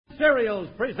Cereals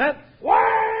presents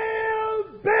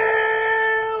Wild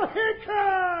Bill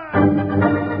Hickok!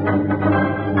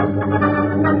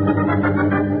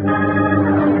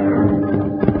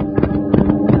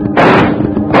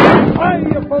 Hi,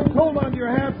 you folks, hold on to your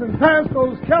hats and pass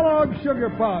those Kellogg's Sugar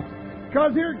Pops.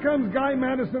 Because here comes Guy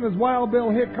Madison as Wild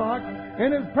Bill Hickok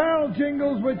and his pal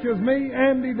Jingles, which is me,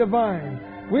 Andy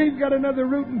Devine. We've got another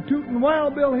rootin' tootin'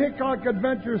 Wild Bill Hickok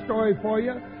adventure story for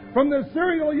you. From the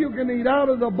cereal you can eat out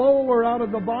of the bowl or out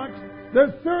of the box,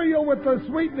 the cereal with the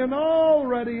sweetening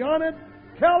already on it,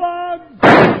 Kellogg's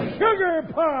Sugar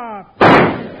Pops!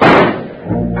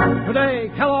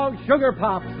 Today, Kellogg's Sugar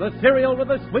Pops, the cereal with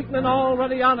the sweetening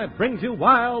already on it, brings you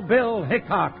Wild Bill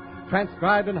Hickok.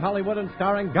 Transcribed in Hollywood and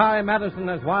starring Guy Madison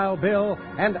as Wild Bill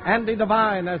and Andy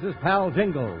Devine as his pal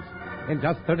Jingles. In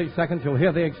just 30 seconds, you'll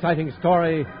hear the exciting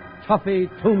story, Tuffy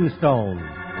Tombstone.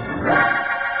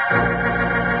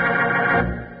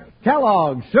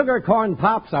 Kellogg's Sugar Corn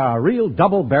Pops are a real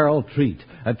double-barrel treat.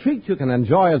 A treat you can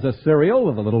enjoy as a cereal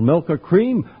with a little milk or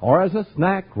cream or as a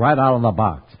snack right out of the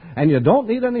box. And you don't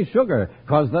need any sugar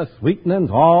because the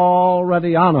sweetening's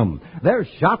already on them. They're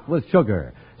shot with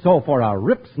sugar. So for a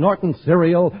rip-snortin'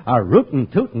 cereal, a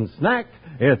rootin'-tootin' snack,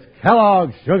 it's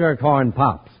Kellogg's Sugar Corn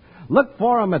Pops. Look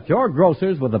for them at your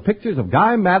grocer's with the pictures of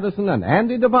Guy Madison and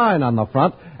Andy Devine on the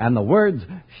front and the words,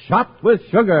 shot with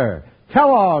sugar.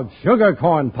 Kellogg's Sugar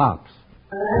Corn Pops.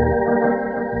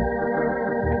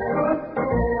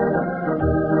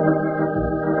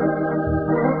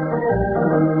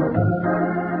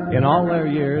 In all their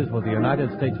years with the United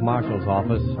States Marshal's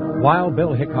Office, Wild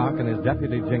Bill Hickok and his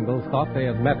deputy Jingles thought they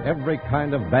had met every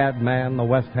kind of bad man the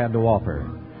West had to offer.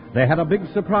 They had a big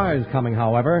surprise coming,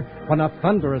 however, when a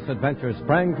thunderous adventure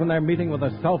sprang from their meeting with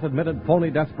a self-admitted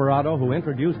phony desperado who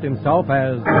introduced himself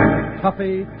as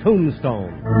Tuffy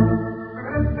Tombstone.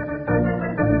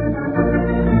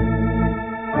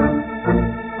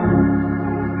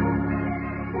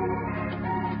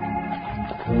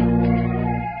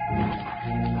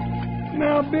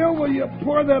 Now, Bill, will you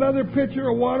pour that other pitcher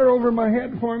of water over my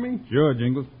head for me? Sure,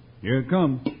 Jingles. Here it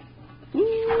comes.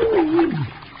 Ooh.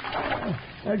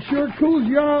 That sure cools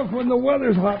you off when the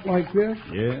weather's hot like this.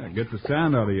 Yeah, get the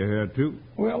sand out of your hair, too.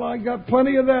 Well, I got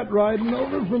plenty of that riding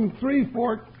over from Three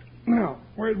Forks. Now,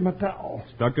 where's my towel?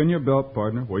 Stuck in your belt,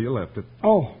 partner, where you left it.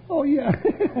 Oh, yeah.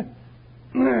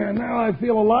 There, now I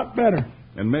feel a lot better.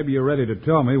 And maybe you're ready to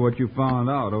tell me what you found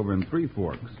out over in Three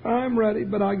Forks. I'm ready,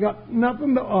 but I got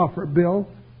nothing to offer, Bill.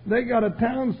 They got a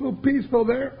town so peaceful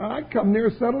there, I come near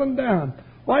settling down.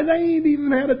 Why, they ain't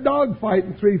even had a dog fight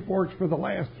in Three Forks for the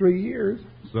last 3 years.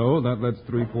 So that lets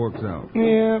Three Forks out.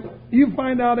 Yeah. You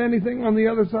find out anything on the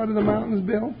other side of the mountains,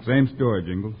 Bill? Same story,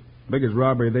 Jingles. Biggest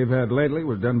robbery they've had lately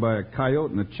was done by a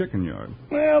coyote in a chicken yard.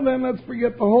 Well, then let's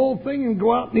forget the whole thing and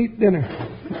go out and eat dinner.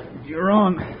 You're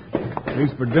on. At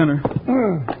least for dinner.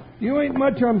 You ain't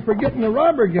much on forgetting the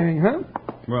robber gang, huh?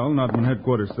 Well, not when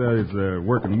headquarters says they're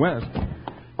working west.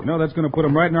 You know, that's going to put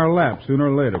them right in our lap sooner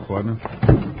or later, partner.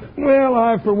 Well,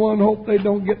 I, for one, hope they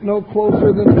don't get no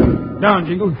closer than... Down,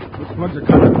 Jingles. Those slugs are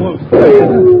coming close.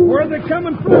 Where are they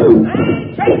coming from?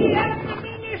 I tell you, that's the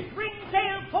meanest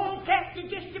ring-tailed polecat that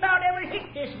just about ever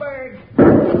hit this bird.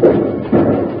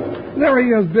 There he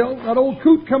is, Bill. That old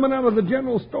coot coming out of the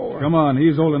general store. Come on,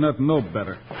 he's old enough to know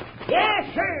better.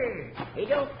 Yes, sir. He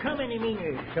don't come any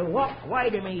meaner, so walk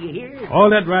wide of me, you hear?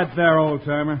 Hold it right there,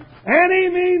 old-timer. And he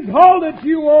means hold it,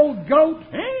 you old goat.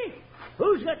 Eh?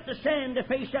 Who's got the sand to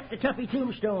face up to Tuffy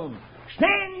Tombstone?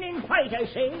 Stand and fight, I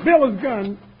say. Bill is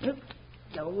gone.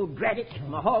 Oh, drat it.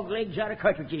 My hog leg's out of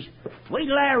cartridges. Wait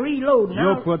till I reload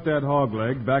now. You'll put that hog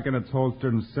leg back in its holster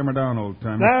and simmer down,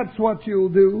 old-timer. That's what you'll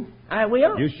do. I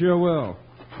will? You sure will.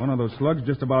 One of those slugs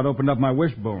just about opened up my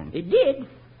wishbone. It did?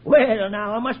 Well,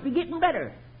 now, I must be getting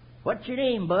better. What's your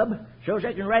name, bub? So's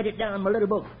I can write it down in my little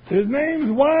book. His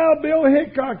name's Wild Bill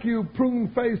Hickok, you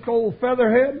prune-faced old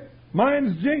featherhead.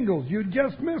 Mine's Jingles. You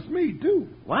just missed me, too.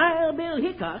 Wild Bill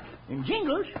Hickok and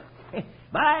Jingles?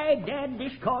 By dad,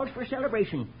 this calls for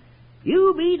celebration.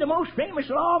 You be the most famous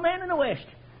lawman in the West,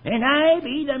 and I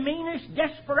be the meanest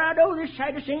desperado this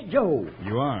side of St. Joe.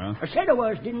 You are, huh? I said I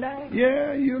was, didn't I?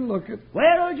 Yeah, you look it.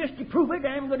 Well, just to prove it,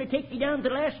 I'm going to take you down to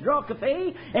the Last Draw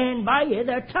Cafe and buy you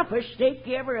the toughest steak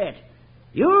you ever ate.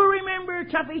 You'll remember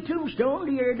Tuffy Tombstone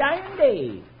to your dying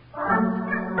day.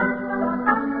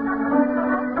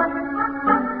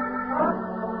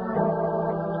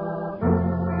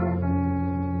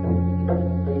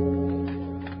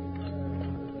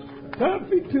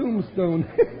 Tuffy Tombstone.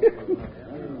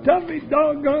 Tuffy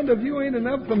doggone if you ain't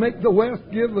enough to make the West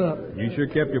give up. You sure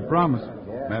kept your promise.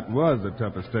 That was the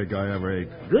toughest steak I ever ate.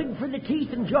 Good for the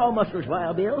teeth and jaw muscles,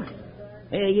 Wild Bill.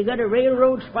 You got a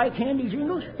railroad spike handy,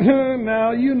 Jingles?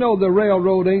 Now, you know the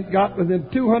railroad ain't got within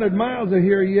 200 miles of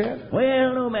here yet.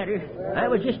 Well, no matter. I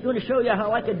was just going to show you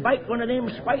how I could bite one of them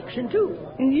spikes in two.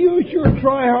 You sure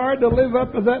try hard to live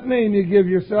up to that name you give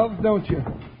yourself, don't you?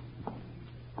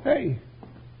 Hey,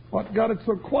 what got it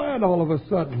so quiet all of a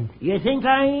sudden? You think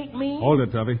I ain't mean? Hold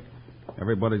it, Tuffy.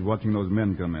 Everybody's watching those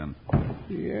men come in.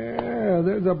 Yeah,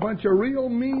 there's a bunch of real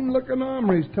mean-looking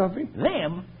hombres, Tuffy.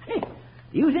 Them?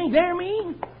 You think they're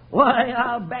mean? Why,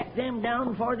 I'll back them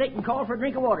down before they can call for a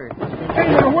drink of water. Hey,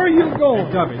 now, where you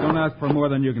going? Tuffy, don't ask for more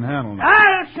than you can handle now.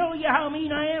 I'll show you how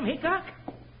mean I am, Hickok.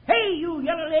 Hey, you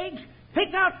yellow legs,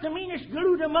 pick out the meanest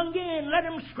galoot among you and let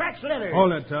 'em scratch leather.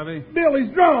 Hold it, Tuffy. Bill,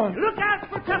 he's drawn. Look out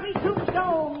for Tuffy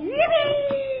Tombstone.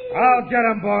 Yippee! I'll get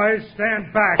 'em, boys.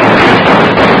 Stand back.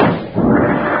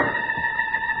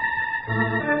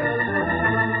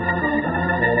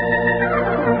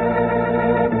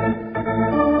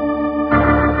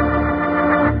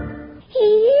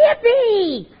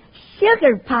 Yippee!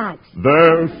 Sugar pots.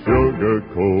 They're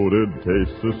sugar-coated,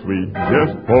 taste so sweet.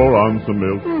 Just pour on some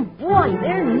milk. Boy,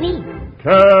 they're neat.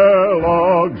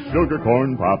 Kellogg's Sugar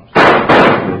Corn Pops.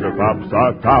 Sugar Pops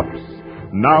are tops.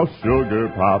 Now Sugar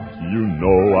Pops, you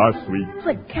know, are sweet.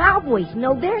 But cowboys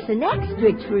know there's an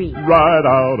extra treat. Right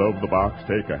out of the box,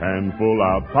 take a handful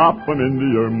out. Pop 'em into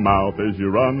your mouth as you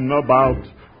run about.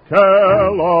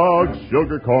 Kellogg's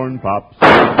Sugar Corn Pops.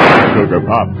 Sugar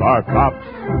Pops are tops.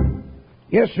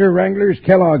 Yes, sir, Wranglers.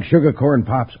 Kellogg's Sugar Corn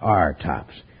Pops are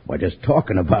tops. Why, just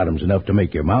talking about 'em's enough to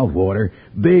make your mouth water.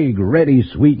 Big, ready,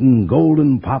 sweetened,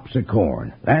 golden pops of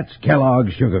corn. That's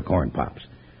Kellogg's Sugar Corn Pops.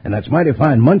 And that's mighty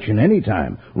fine munching any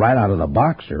time, right out of the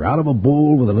box or out of a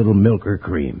bowl with a little milk or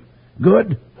cream.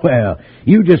 Good? Well,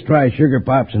 you just try Sugar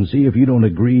Pops and see if you don't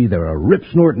agree they're a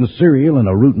rip-snorting cereal and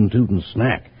a rootin'-tootin'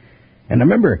 snack. And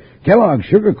remember, Kellogg's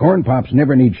Sugar Corn Pops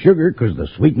never need sugar because the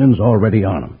sweetening's already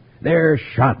on 'em. They're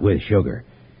shot with sugar.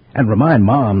 And remind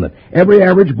Mom that every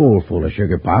average bowl full of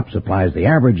Sugar Pops supplies the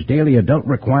average daily adult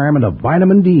requirement of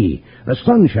vitamin D, the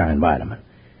sunshine vitamin.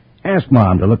 Ask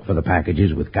Mom to look for the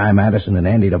packages with Guy Madison and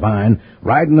Andy Devine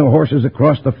riding their horses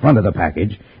across the front of the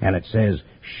package, and it says,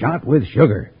 shot with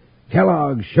sugar.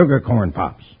 Kellogg's Sugar Corn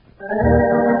Pops.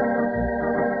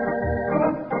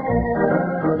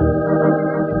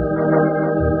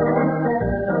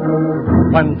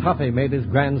 When Tuffy made his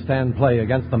grandstand play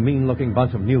against the mean-looking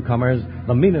bunch of newcomers,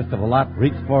 the meanest of the lot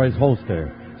reached for his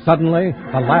holster. Suddenly,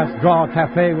 the Last Draw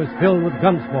Cafe was filled with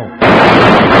gun smoke.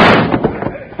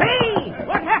 Hey!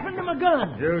 What happened to my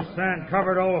gun? You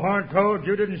sand-covered old horn toad,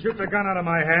 you didn't shoot the gun out of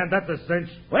my hand. That's a cinch.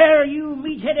 Well, you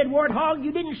meat-headed warthog,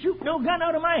 you didn't shoot no gun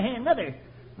out of my hand, neither.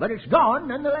 But it's gone,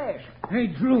 nonetheless. Hey,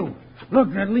 Drew,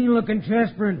 look, that lean-looking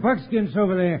Jasper in buckskins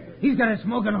over there. He's got a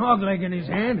smoking hog leg in his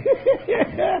hand.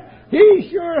 He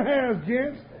sure has,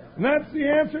 gents. And that's the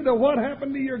answer to what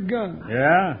happened to your gun.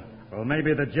 Yeah? Well,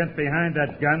 maybe the gent behind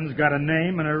that gun's got a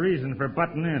name and a reason for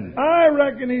butting in. I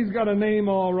reckon he's got a name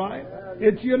all right.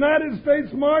 It's United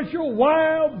States Marshal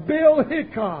Wild Bill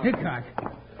Hickok. Hickok?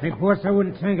 Hey, boss, I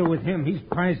wouldn't tangle with him. He's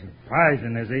prizing.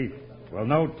 Prizing, is he? Well,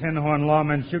 no tin-horn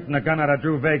lawman shooting a gun out of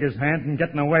Drew Vega's hand and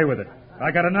getting away with it. I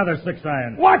got another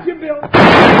 6-iron. Watch him, Bill. Oh,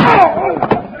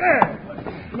 there.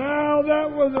 Now,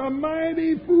 that was a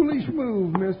mighty foolish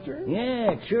move, mister.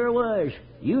 Yeah, it sure was.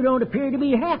 You don't appear to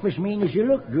be half as mean as you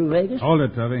look, Drew Vegas. Hold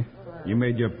it, Tuffy. You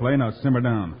made your play, now simmer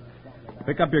down.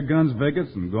 Pick up your guns, Vegas,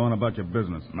 and go on about your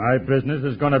business. My business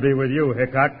is going to be with you,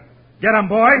 Hickok. Get him,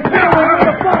 boy.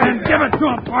 And give it to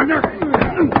him, partner.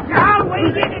 I'll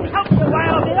wade in and help you,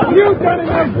 Wild Bill. You done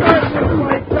enough fighting this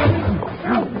fight, Tuffy.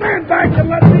 Now stand back and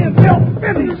let me and Bill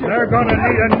finish it. They're going to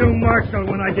need a new marshal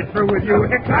when I get through with you,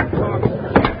 Hickok.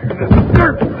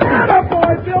 Get up,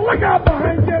 boy, Bill. Look out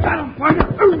behind you.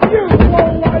 You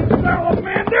low-life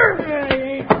salamander.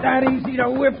 Hey, ain't that easy to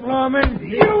whip, lawman?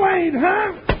 You ain't,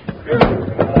 huh?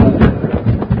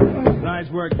 Nice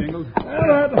work, Jingles.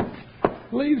 That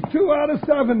leaves 2 out of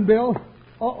 7, Bill.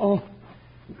 Uh-oh.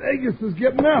 Vegas is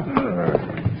getting up.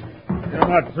 You're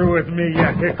not through with me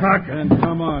yet, Hickok. Then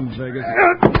come on, Vegas.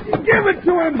 Give it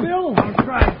to him, Bill. I'll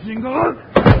try, Jingle.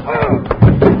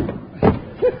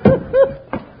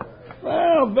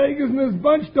 Well, Vegas and his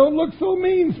bunch don't look so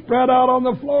mean spread out on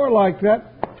the floor like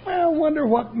that. I wonder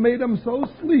what made them so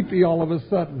sleepy all of a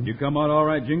sudden. You come out all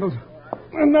right, Jingles?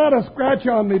 Not a scratch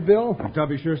on me, Bill.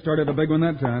 Tuffy sure started a big one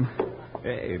that time.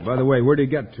 Hey, by the way, where'd he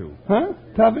get to? Huh?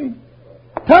 Tuffy?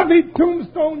 Tuffy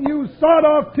Tombstone, you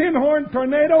sawed-off tin-horn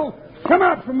tornado. Come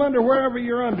out from under wherever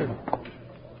you're under.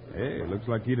 Hey, looks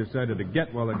like he decided to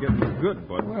get while the getting was good,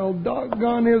 bud. Well,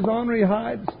 doggone his ornery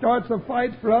hide. Starts a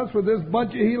fight for us with this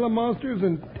bunch of Gila monsters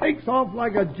and takes off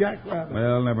like a jackrabbit.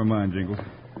 Well, never mind, Jingles.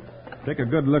 Take a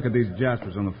good look at these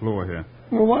jaspers on the floor here.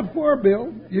 Well, what for,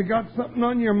 Bill? You got something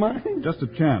on your mind? Just a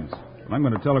chance. I'm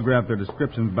going to telegraph their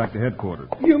descriptions back to headquarters.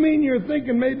 You mean you're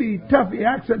thinking maybe Tuffy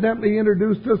accidentally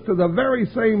introduced us to the very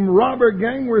same robber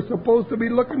gang we're supposed to be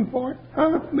looking for?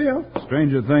 Huh, Bill?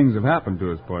 Stranger things have happened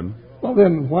to us, Pardon. Well,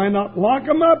 then why not lock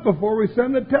 'em up before we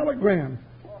send the telegram?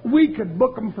 We could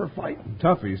book 'em for fighting.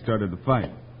 Tuffy started the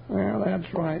fight. Well,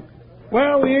 that's right.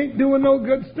 Well, we ain't doing no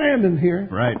good standing here.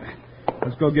 Right.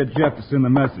 Let's go get Jeff to send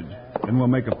the message. Then we'll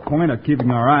make a point of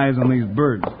keeping our eyes on these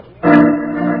birds.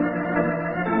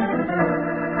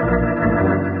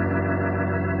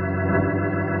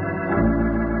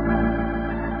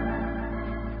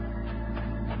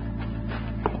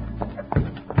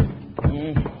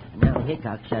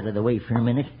 Hickok's out of the way for a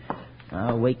minute.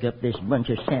 I'll wake up this bunch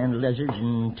of sand lizards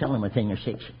and tell them a thing or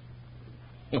six.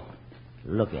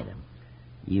 Look at them.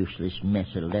 Useless mess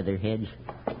of leatherheads.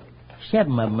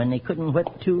 7 of them, and they couldn't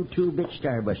wet 2 2-bit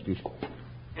starbusters.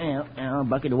 Now, a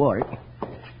bucket of water.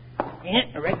 Yeah,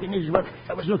 I reckon this is what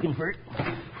I was looking for.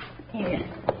 Yeah.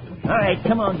 All right,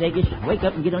 come on, Vegas. Wake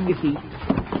up and get on your feet.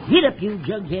 Get up, you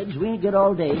jugheads. We ain't got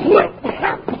all day.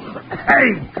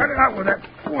 Hey, cut it out with that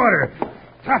water.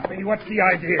 Tuffy, what's the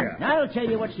idea? I'll tell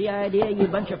you what's the idea, you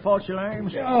bunch of false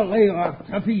alarms. Oh, lay off,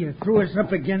 Tuffy. You threw us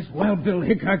up against Wild Bill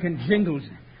Hickok and Jingles.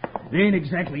 They ain't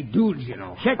exactly dudes, you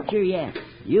know. Shut your yap.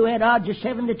 You had odds of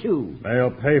 7-2. They'll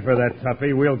pay for that,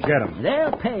 Tuffy. We'll get them.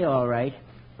 They'll pay, all right.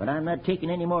 But I'm not taking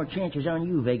any more chances on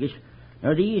you, Vegas.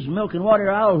 Nor these milk and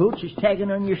water owl hoots is tagging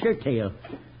on your shirt tail.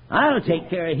 I'll take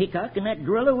care of Hickok and that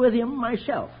gorilla with him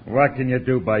myself. What can you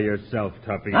do by yourself,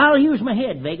 Tuffy? I'll use my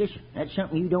head, Vegas. That's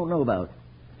something you don't know about.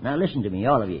 Now listen to me,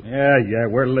 all of you. Yeah,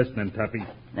 we're listening, Tuffy.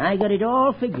 I got it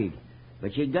all figured.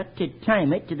 But you got to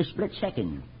time it to the split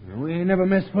second. We ain't never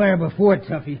missed fire before,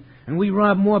 Tuffy. And we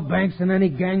robbed more banks than any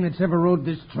gang that's ever rode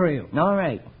this trail. All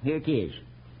right, here it is.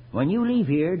 When you leave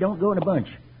here, don't go in a bunch.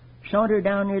 Saunter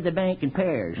down near the bank in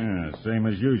pairs. Yeah, same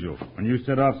as usual. When you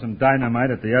set off some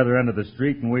dynamite at the other end of the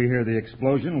street and we hear the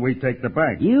explosion, we take the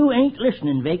bank. You ain't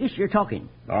listening, Vegas. You're talking.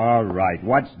 All right.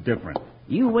 What's different?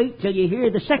 You wait till you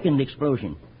hear the second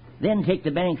explosion. Then take the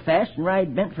bank fast and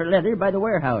ride bent for leather by the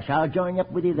warehouse. I'll join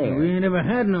up with you there. We ain't never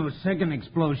had no second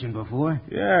explosion before.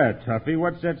 Yeah, Tuffy,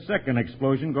 what's that second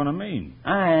explosion going to mean?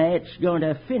 It's going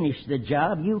to finish the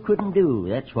job you couldn't do,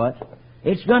 that's what.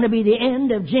 It's going to be the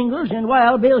end of Jingles and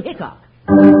Wild Bill Hickok.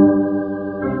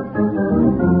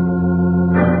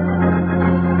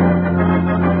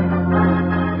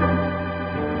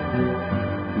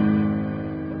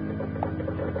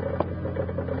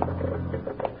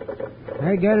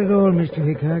 I got it all, Mr.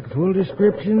 Hickok. Full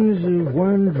descriptions of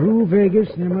one Drew Vegas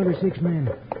and them other 6 men.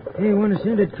 Hey, want to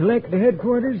send it collect to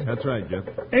headquarters? That's right, Jeff.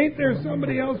 Ain't there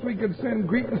somebody else we could send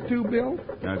greetings to, Bill?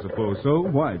 I suppose so.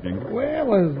 Why, Jingle?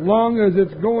 Well, as long as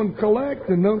it's going collect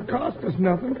and don't cost us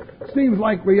nothing. Seems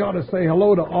like we ought to say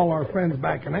hello to all our friends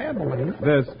back in Abilene.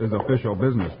 This is official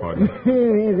business, partner.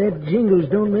 That Jingles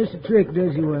don't miss a trick,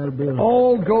 does he, Wild Bill?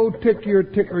 Oh, go tick your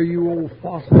ticker, you old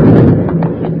fossil.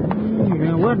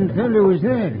 Now, what in thunder was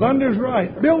that? Thunder's right.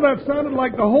 Bill, that sounded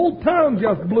like the whole town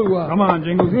just blew up. Come on,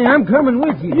 Jingles. Yeah, I'm coming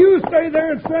with you. You stay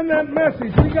there and send that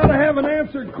message. We got to have an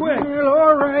answer quick. Well,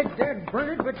 all right, Dad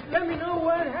Bernard, but let me know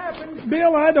what happened.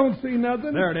 Bill, I don't see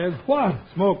nothing. There it is. What?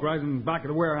 Smoke rising back of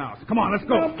the warehouse. Come on, let's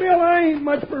go. Now, Bill, I ain't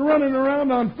much for running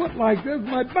around on foot like this.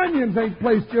 My bunions ain't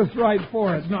placed just right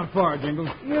for it. It's not far, Jingles.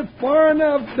 It's far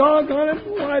enough, doggone it.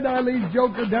 Why'd I leave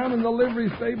Joker down in the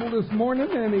livery stable this morning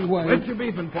anyway? Quit your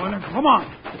beefing, partner. Come on.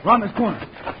 Round this corner.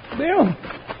 Bill,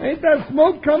 ain't that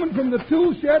smoke coming from the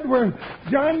tool shed where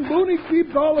John Booney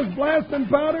keeps all his blasting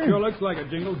powder? Sure looks like it,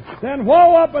 Jingles. Then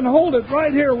whoa up and hold it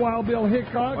right here, Wild Bill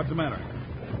Hickok. What's the matter?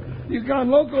 You gone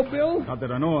loco, Bill? Not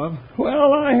that I know of.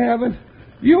 Well, I haven't.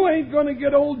 You ain't going to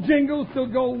get old Jingles to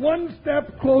go one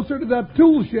step closer to that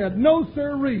tool shed. No,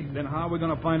 sirree. Then how are we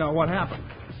going to find out what happened?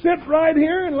 Sit right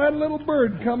here and let a little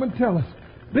bird come and tell us.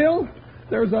 Bill,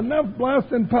 there's enough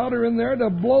blasting powder in there to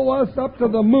blow us up to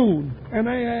the moon. And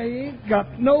I ain't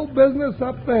got no business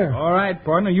up there. All right,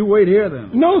 partner, you wait here then.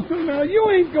 No, sir, now, you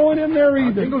ain't going in there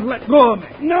either. Jingles, let go of me.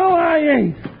 No, I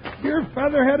ain't. You're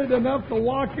feather-headed enough to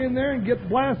walk in there and get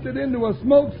blasted into a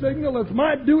smoke signal. It's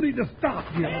my duty to stop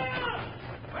you.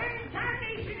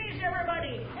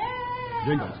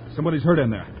 Jingles, somebody's hurt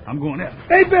in there. I'm going in.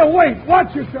 Hey, Bill, wait.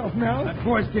 Watch yourself now. That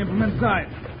voice came from inside.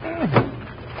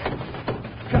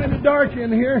 Kind of dark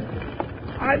in here.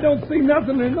 I don't see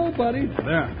nothing or nobody.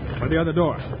 There, by the other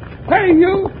door. Hey,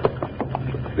 you!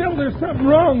 Bill, there's something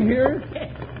wrong here.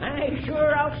 I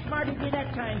sure outsmarted you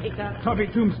that time, Hickok.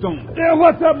 Tuffy Tombstone. Yeah,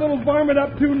 what's that little varmint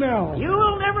up to now?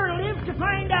 You'll never live to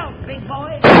find out, big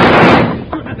boy.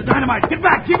 Shooting at the dynamite. Get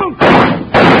back, Jingles!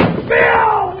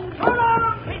 Bill! Hold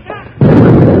on, Hickok.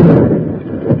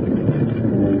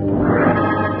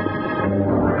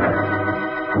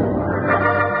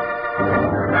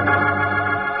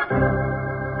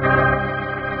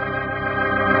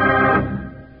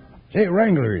 Say,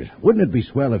 Wranglers, wouldn't it be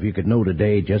swell if you could know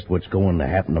today just what's going to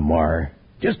happen tomorrow?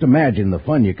 Just imagine the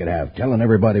fun you could have telling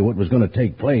everybody what was going to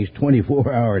take place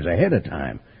 24 hours ahead of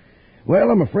time.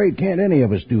 Well, I'm afraid can't any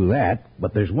of us do that,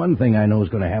 but there's one thing I know is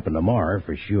going to happen tomorrow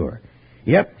for sure.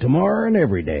 Yep, tomorrow and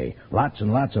every day, lots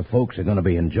and lots of folks are going to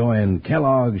be enjoying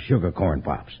Kellogg's Sugar Corn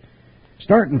Pops.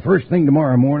 Starting first thing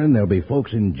tomorrow morning, there'll be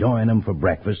folks enjoying them for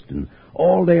breakfast and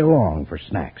all day long for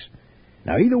snacks.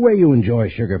 Now, either way you enjoy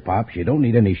Sugar Pops, you don't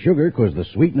need any sugar because the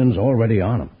sweetening's already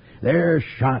on them. They're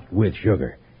shot with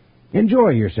sugar. Enjoy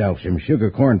yourself some Sugar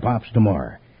Corn Pops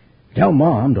tomorrow. Tell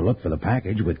Mom to look for the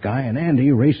package with Guy and Andy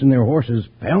racing their horses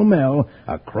pell-mell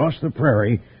across the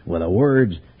prairie with the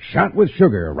words, "Shot with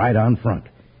sugar," right on front.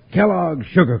 Kellogg's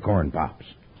Sugar Corn Pops.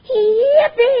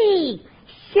 Yippee!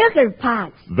 Sugar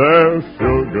Pops. They're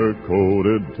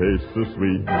sugar-coated, taste so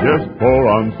sweet. Just pour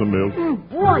on some milk.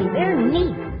 Boy, they're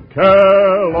neat.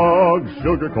 Kellogg's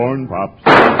Sugar Corn Pops.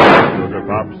 Sugar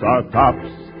Pops are tops.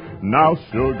 Now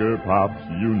Sugar Pops,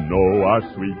 you know, are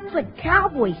sweet. But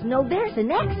cowboys know there's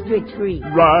an extra treat.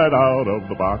 Right out of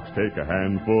the box, take a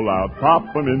handful out, pop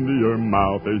 'em into your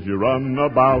mouth as you run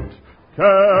about.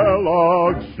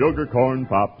 Kellogg's Sugar Corn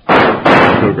Pops.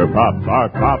 Sugar Pops are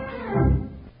tops.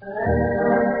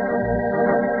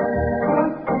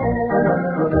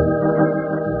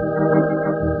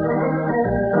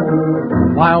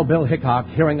 Wild Bill Hickok,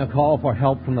 hearing a call for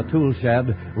help from the tool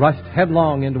shed, rushed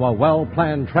headlong into a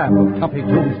well-planned trap of Tuffy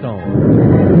Tombstone.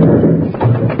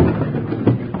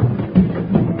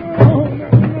 Oh,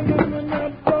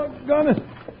 no, doggone it.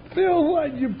 Bill,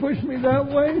 why'd you push me that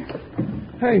way?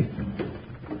 Hey,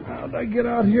 how'd I get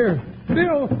out here?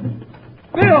 Bill!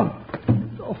 Bill!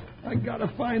 Oh, I gotta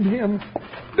find him.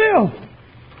 Bill!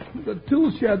 The tool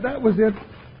shed, that was it.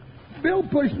 Bill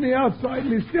pushed me outside,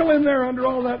 and he's still in there under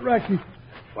all that wreckage.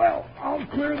 Well, I'll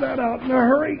clear that out in a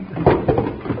hurry.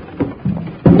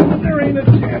 There ain't a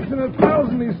chance in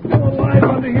 1,000 he's still alive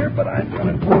under here, but I'm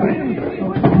gonna try him.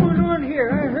 What's going on here?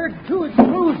 I heard 2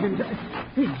 explosions.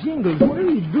 Hey, Jingles, what are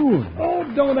you doing? Oh,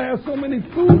 don't ask so many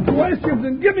fool questions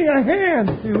and give me a hand.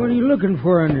 Hey, what are you looking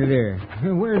for under there?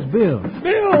 Where's Bill?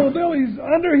 Bill, he's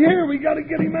under here. We gotta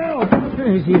get him out.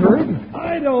 Is he hurt?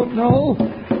 I don't know.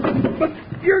 But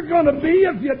you're gonna be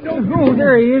if you don't... Oh,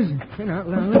 there he is. Now,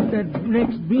 let that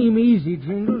next beam easy,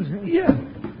 Jingles. Yeah.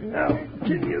 Now,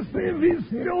 can you see if he's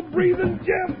still breathing,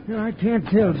 Jeff? No, I can't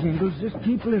tell, Jingles. Just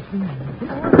keep lifting.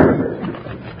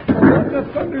 What the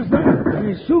thunder's that?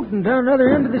 He's shooting down the other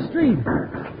end of the street.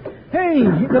 Hey,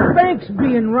 the bank's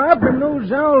being robbed and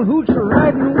those owl hoots are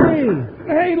riding away.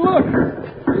 Hey, look.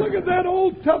 Look at that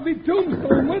old Tuffy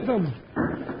Tombstone with him.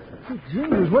 Hey,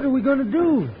 Jingles, what are we going to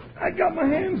do? I got my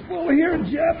hands full here,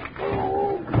 Jeff.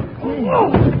 Oh,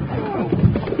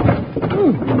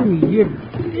 you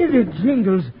did it,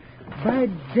 Jingles. By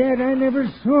Dad, I never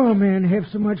saw a man have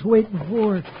so much weight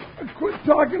before. Quit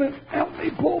talking and help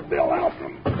me pull Bill out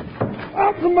from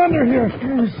under here.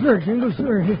 Sure, Jingles,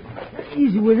 sure.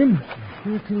 Easy with him.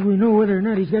 Until we know whether or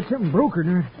not he's got something broke or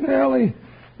not. Well, he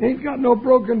ain't got no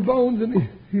broken bones, and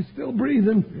he's still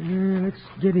breathing. Let's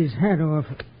get his hat off.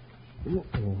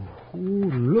 Oh,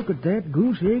 look at that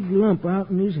goose egg lump out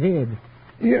in his head.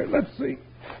 Here, let's see.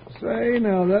 Say,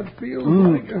 now, that feels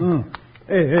like a...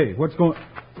 Hey, what's going...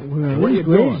 Well, where are you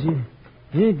going?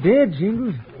 He ain't dead,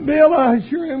 Jingles. Bill, I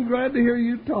sure am glad to hear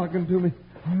you talking to me.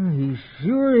 He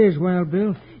sure is, Wild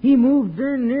Bill. He moved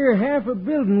darn near half a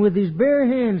building with his bare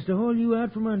hands to haul you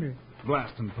out from under.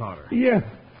 Blasting powder. Yeah,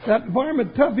 that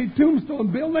varmint Tuffy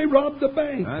Tombstone, Bill, they robbed the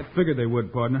bank. I figured they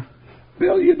would, partner.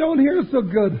 Bill, you don't hear so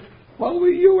good. While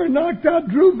you were knocked out,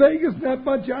 Drew Vegas and that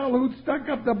bunch of owl hoots stuck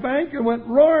up the bank and went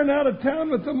roaring out of town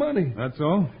with the money. That's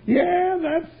all? Yeah,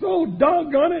 that's so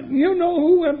doggone it. And you know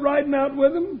who went riding out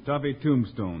with them? Tuffy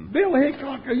Tombstone. Bill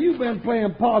Hickok, you've been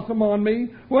playing possum on me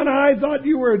when I thought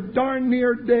you were darn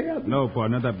near dead. No,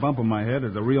 partner, that bump on my head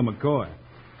is a real McCoy.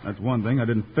 That's one thing I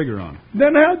didn't figure on.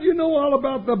 Then how'd you know all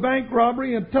about the bank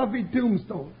robbery and Tuffy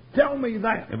Tombstone? Tell me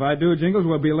that. If I do, Jingles,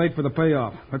 we'll be late for the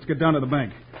payoff. Let's get down to the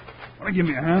bank. Want to give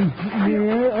me a hand?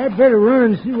 Yeah, I'd better run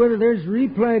and see whether there's a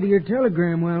reply to your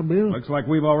telegram, Wild Bill. Looks like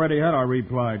we've already had our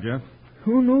reply, Jeff.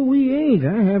 Oh, no, we ain't.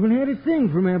 I haven't had a thing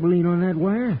from Abilene on that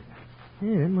wire.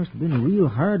 Yeah, that must have been a real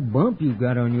hard bump you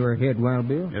got on your head, Wild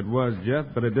Bill. It was, Jeff,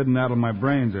 but it didn't addle my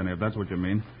brains any, if that's what you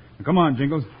mean. Now, come on,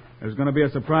 Jingles. There's going to be a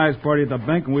surprise party at the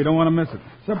bank, and we don't want to miss it.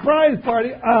 Surprise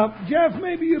party? Jeff,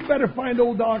 maybe you'd better find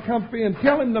old Doc Humphrey and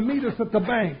tell him to meet us at the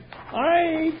bank. I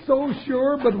ain't so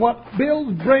sure, but what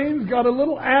Bill's brains got a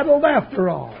little addled after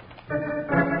all.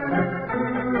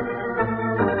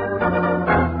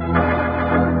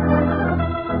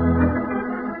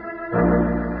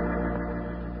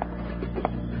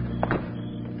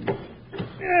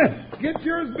 Get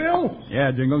yours, Bill? Yeah,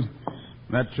 Jingles.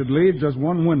 That should leave just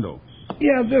one window.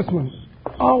 Yeah, this one.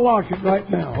 I'll lock it right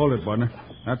now. Hold it, partner.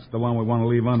 That's the one we want to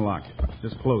leave unlocked.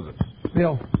 Just close it.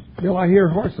 Bill, I hear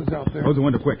horses out there. Close the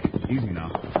window quick. Easy now.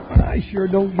 I sure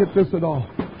don't get this at all.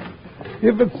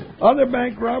 If it's other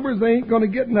bank robbers, they ain't going to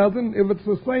get nothing. If it's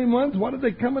the same ones, what are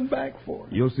they coming back for?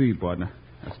 You'll see, partner.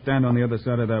 Now stand on the other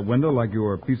side of that window like you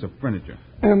were a piece of furniture.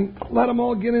 And let them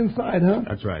all get inside, huh?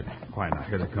 That's right. Quiet now.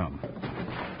 Here they come.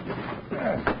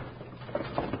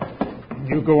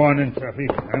 You go on in, Tuffy.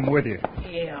 I'm with you.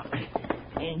 Yeah.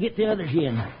 And get the others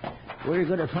in. We're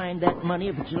going to find that money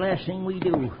if it's the last thing we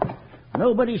do.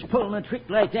 Nobody's pulling a trick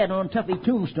like that on Tuffy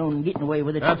Tombstone and getting away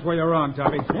with it. That's where you're wrong,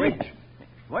 Tuffy. Wait.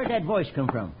 Where'd that voice come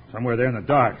from? Somewhere there in the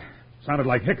dark. Sounded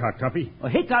like Hickok, Tuffy.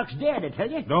 Well, Hickok's dead, I tell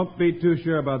you. Don't be too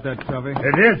sure about that, Tuffy.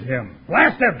 It is him.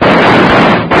 Blast him!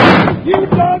 You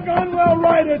doggone well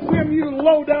right, it's him, you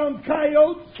low-down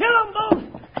coyotes. Kill 'em both!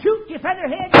 Shoot, you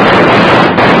featherhead!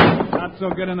 Not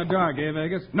so good in the dark, eh,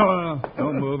 Vegas? No.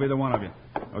 Don't move, either one of you.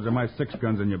 Those are my 6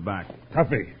 guns in your back.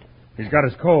 Tuffy, he's got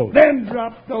his cold. Then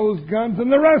drop those guns,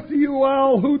 and the rest of you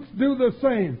owl hoots do the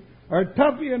same. Or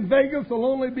Tuffy and Vegas will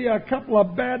only be a couple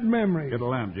of bad memories. Get a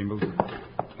lamp, Jingles.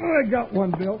 I got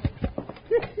one, Bill.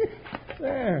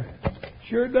 There.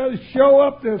 Sure does show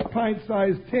up, this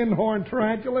pint-sized tin-horn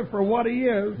tarantula, for what he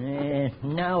is.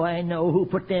 Now I know who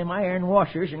put them iron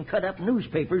washers and cut up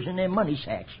newspapers in them money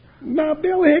sacks. Now,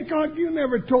 Bill Hickok, you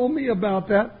never told me about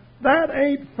that. That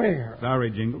ain't fair. Sorry,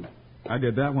 Jingles. I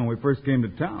did that when we first came to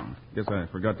town. Guess I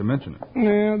forgot to mention it.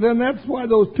 Yeah, then that's why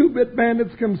those 2-bit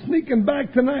bandits come sneaking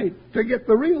back tonight, to get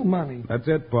the real money. That's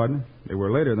it, partner. They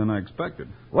were later than I expected.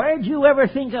 Where'd you ever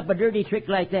think up a dirty trick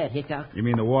like that, Hickok? You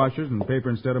mean the washers and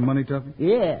paper instead of money, Tuffy?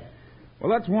 Yeah.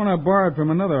 Well, that's one I borrowed from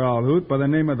another owl hoot by the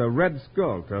name of the Red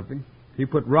Skull, Tuffy. He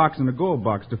put rocks in a gold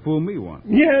box to fool me once.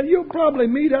 Yeah, you'll probably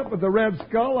meet up with the Red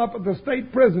Skull up at the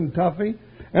state prison, Tuffy.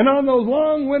 And on those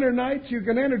long winter nights, you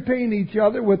can entertain each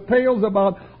other with tales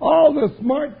about all the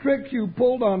smart tricks you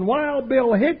pulled on Wild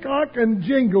Bill Hickok and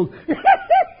Jingles.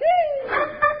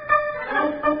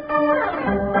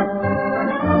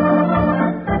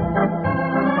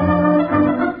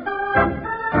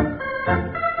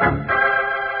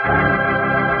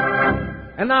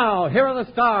 And now, here are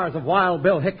the stars of Wild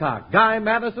Bill Hickok, Guy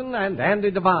Madison and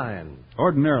Andy Devine.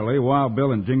 Ordinarily, Wild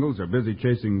Bill and Jingles are busy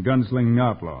chasing gunslinging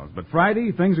outlaws. But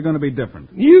Friday, things are going to be different.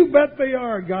 You bet they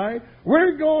are, Guy.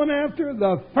 We're going after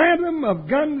the Phantom of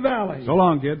Gun Valley. So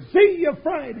long, kids. See you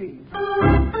Friday.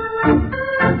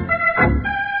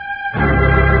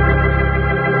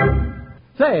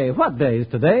 Say, what day's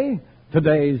today?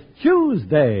 Today's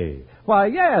Tuesday. Why,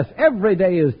 yes, every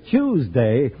day is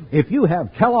Tuesday. If you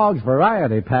have Kellogg's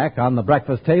Variety Pack on the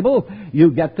breakfast table,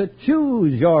 you get to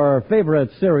choose your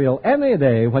favorite cereal any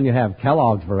day when you have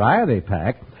Kellogg's Variety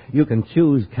Pack. You can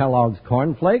choose Kellogg's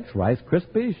Corn Flakes, Rice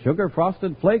Krispies, Sugar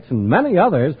Frosted Flakes, and many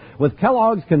others with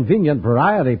Kellogg's convenient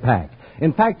Variety Pack.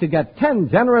 In fact, you get 10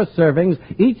 generous servings,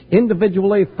 each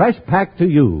individually fresh packed to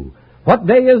you. What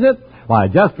day is it? Why,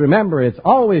 just remember, it's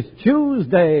always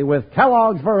Tuesday with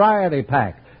Kellogg's Variety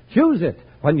Pack. Choose it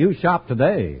when you shop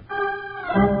today.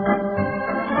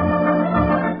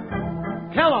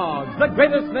 Kellogg's, the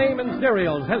greatest name in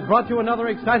cereals, has brought you another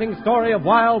exciting story of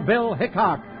Wild Bill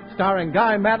Hickok, starring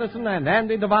Guy Madison and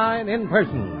Andy Devine in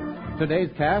person. Today's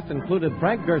cast included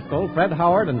Frank Gerstle, Fred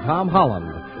Howard, and Tom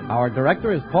Holland. Our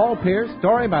director is Paul Pierce,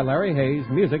 story by Larry Hayes,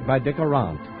 music by Dick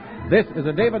Arant. This is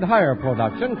a David Heyer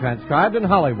production, transcribed in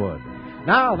Hollywood.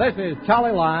 Now, this is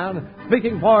Charlie Lyon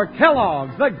speaking for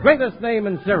Kellogg's, the greatest name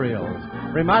in cereals,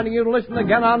 reminding you to listen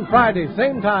again on Friday,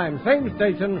 same time, same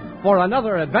station, for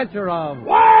another adventure of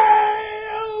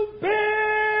Wild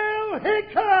Bill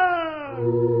Hickok!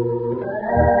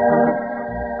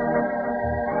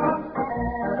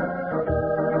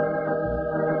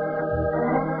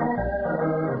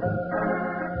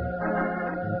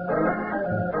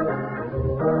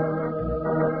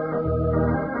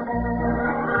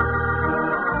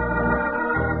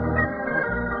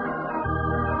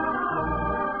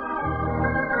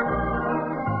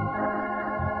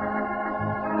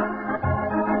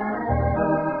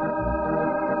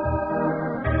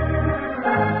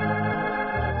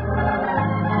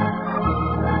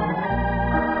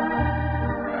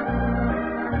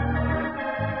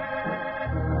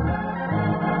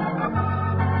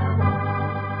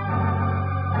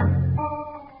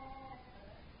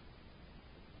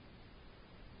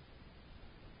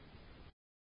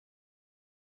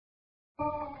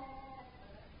 Thank you.